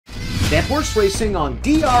Bet horse racing on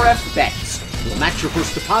DRF Bets. We'll match your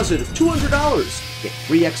first deposit of $200. Get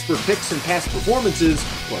free expert picks and past performances,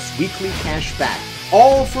 plus weekly cash back.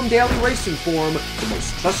 All from Daily Racing Form, the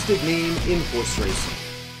most trusted name in horse racing.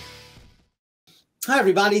 Hi,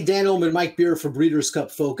 everybody. Dan Illman, Mike Beer for Breeders'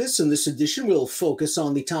 Cup Focus. In this edition, we'll focus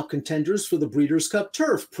on the top contenders for the Breeders' Cup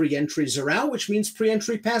Turf. Pre-entries are out, which means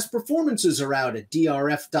pre-entry past performances are out at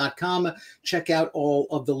DRF.com. Check out all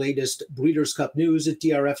of the latest Breeders' Cup news at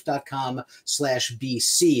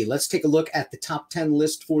DRF.com/BC. Let's take a look at the top 10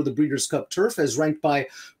 list for the Breeders' Cup Turf as ranked by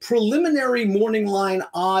preliminary morning line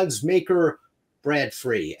odds maker Brad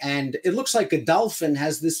Free. And it looks like Godolphin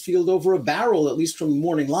has this field over a barrel, at least from the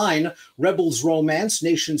morning line. Rebels Romance,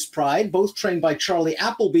 Nation's Pride, both trained by Charlie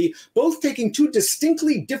Appleby, both taking two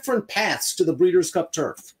distinctly different paths to the Breeders' Cup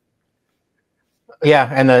Turf. Yeah,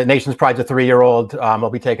 and the Nation's Pride's a 3-year-old. Will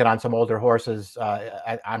be taking on some older horses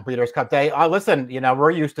on Breeders' Cup Day. Listen, you know, we're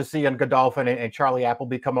used to seeing Godolphin and Charlie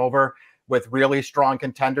Appleby come over with really strong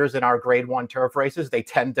contenders in our Grade 1 turf races. They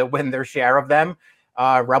tend to win their share of them.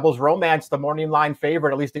 Rebels Romance, the morning line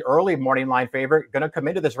favorite, at least the early morning line favorite, going to come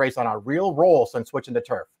into this race on a real roll since switching to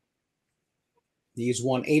turf. He's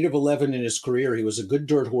won 8 of 11 in his career. He was a good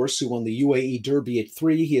dirt horse. He won the UAE Derby at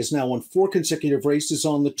 3. He has now won 4 consecutive races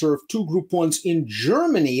on the turf, 2 Group 1s in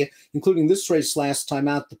Germany, including this race last time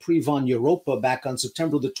out, the Prix von Europa, back on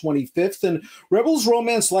September the 25th. And Rebels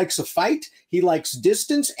Romance likes a fight. He likes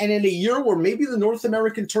distance. And in a year where maybe the North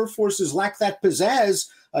American turf horses lack that pizzazz,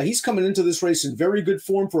 he's coming into this race in very good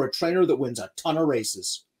form for a trainer that wins a ton of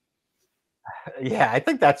races. Yeah, I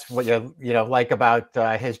think that's what you like about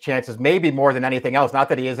his chances, maybe more than anything else. Not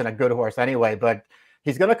that he isn't a good horse anyway, but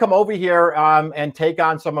he's going to come over here and take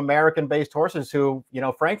on some American-based horses who,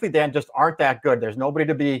 frankly, Dan, just aren't that good. There's nobody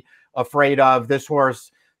to be afraid of. This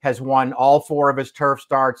horse has won all 4 of his turf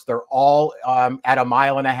starts. They're all at a 1.5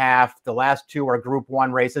 miles. The last 2 are Group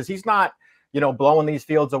 1 races. He's not blowing these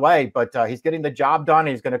fields away, but he's getting the job done.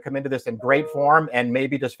 He's going to come into this in great form and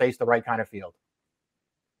maybe just face the right kind of field.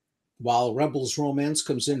 While Rebels Romance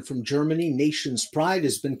comes in from Germany, Nation's Pride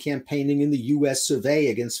has been campaigning in the US of A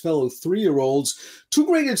against fellow 3-year-olds. 2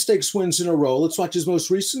 graded stakes wins in a row. Let's watch his most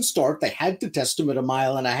recent start. They had to test him at a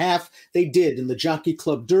 1.5 miles. They did in the Jockey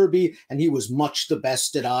Club Derby, and he was much the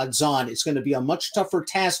best at odds on. It's going to be a much tougher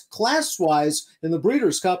task class-wise in the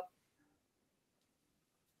Breeders' Cup.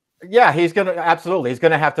 Yeah, he's going to absolutely. He's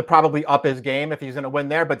going to have to probably up his game if he's going to win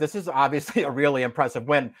there. But this is obviously a really impressive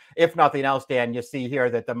win. If nothing else, Dan, you see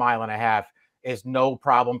here that the 1.5 miles is no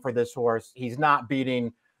problem for this horse. He's not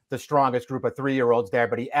beating the strongest group of 3-year-olds there,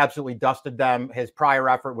 but he absolutely dusted them. His prior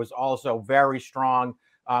effort was also very strong,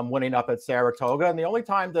 winning up at Saratoga. And the only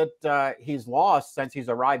time that he's lost since he's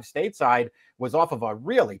arrived stateside was off of a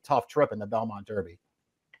really tough trip in the Belmont Derby.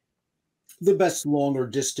 The best longer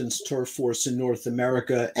distance turf horse in North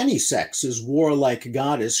America, any sex, is Warlike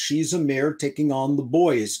Goddess. She's a mare taking on the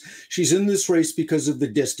boys. She's in this race because of the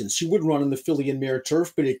distance. She would run in the filly and mare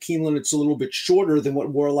turf, but at Keeneland it's a little bit shorter than what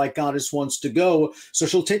Warlike Goddess wants to go. So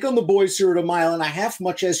she'll take on the boys here at a 1.5 miles,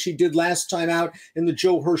 much as she did last time out in the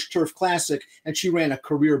Joe Hirsch Turf Classic, and she ran a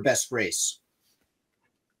career best race.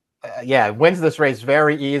 Yeah, wins this race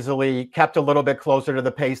very easily, kept a little bit closer to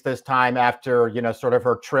the pace this time after, sort of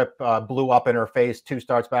her trip blew up in her face 2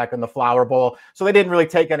 starts back in the Flower Bowl. So they didn't really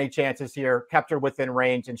take any chances here, kept her within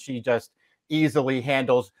range, and she just easily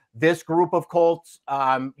handles this group of colts.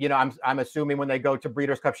 I'm assuming when they go to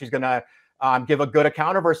Breeders' Cup, she's going to give a good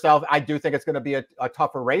account of herself. I do think it's going to be a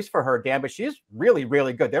tougher race for her, Dan, but she's really,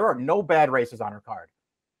 really good. There are no bad races on her card.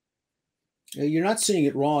 You're not seeing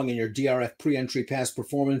it wrong in your DRF pre-entry past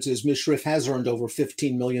performances. Mishrif has earned over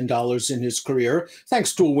 $15 million in his career,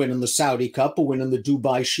 thanks to a win in the Saudi Cup, a win in the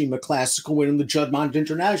Dubai Shima Classic, a win in the Juddmonte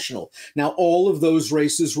International. Now, all of those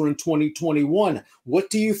races were in 2021. What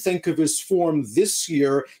do you think of his form this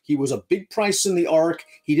year? He was a big price in the ARC.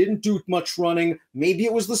 He didn't do much running. Maybe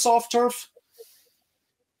it was the soft turf?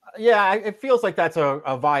 Yeah, it feels like that's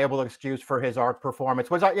a viable excuse for his ARC performance.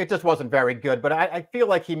 It just wasn't very good, but I feel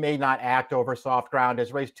like he may not act over soft ground.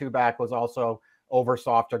 His race 2 back was also over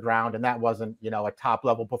softer ground, and that wasn't, a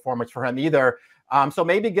top-level performance for him either. So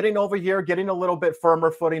maybe getting over here, getting a little bit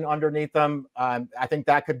firmer footing underneath him, I think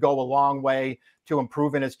that could go a long way to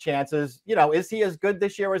improving his chances. Is he as good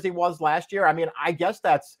this year as he was last year? I mean, I guess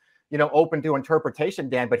that's, open to interpretation,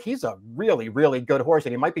 Dan, but he's a really, really good horse,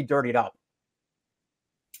 and he might be dirtied up.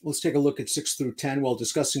 Let's take a look at 6 through 10 while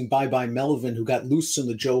discussing Bye Bye Melvin, who got loose in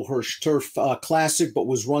the Joe Hirsch Turf Classic, but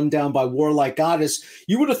was run down by Warlike Goddess.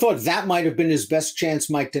 You would have thought that might have been his best chance,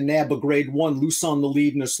 Mike, to nab a Grade 1 loose on the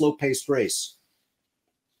lead in a slow-paced race.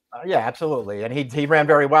 Yeah, absolutely. And he ran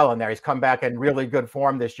very well in there. He's come back in really good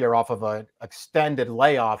form this year off of an extended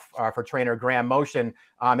layoff for trainer Graham Motion.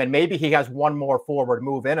 And maybe he has one more forward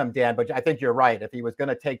move in him, Dan. But I think you're right. If he was going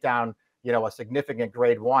to take down, a significant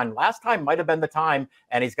grade one, last time might have been the time.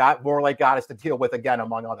 And he's got Warlake Goddess to deal with again,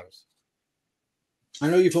 among others. I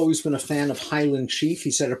know you've always been a fan of Highland Chief.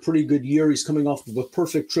 He's had a pretty good year. He's coming off of a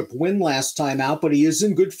perfect trip win last time out, but he is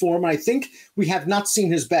in good form. I think we have not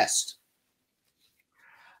seen his best.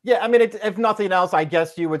 Yeah, I mean, if nothing else, I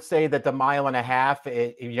guess you would say that the 1.5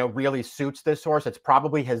 miles, really suits this horse. It's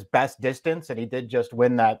probably his best distance, and he did just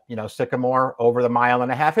win that, Sycamore over the 1.5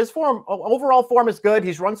 miles. His overall form is good.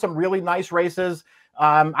 He's run some really nice races.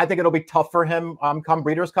 I think it'll be tough for him come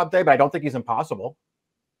Breeders' Cup Day, but I don't think he's impossible.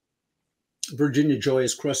 Virginia Joy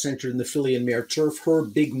is cross-entered in the filly and mare turf. Her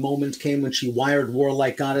big moment came when she wired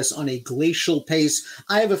Warlike Goddess on a glacial pace.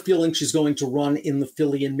 I have a feeling she's going to run in the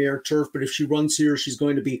filly and mare turf, but if she runs here, she's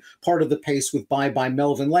going to be part of the pace with Bye Bye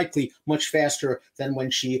Melvin, likely much faster than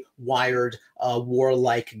when she wired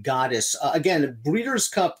Warlike Goddess. Again, Breeders'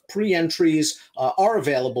 Cup pre-entries are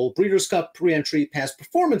available. Breeders' Cup pre-entry past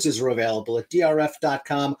performances are available at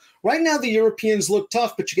DRF.com. Right now, the Europeans look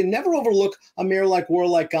tough, but you can never overlook a mare like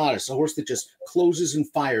Warlike Goddess, a horse that just closes and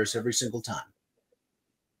fires every single time.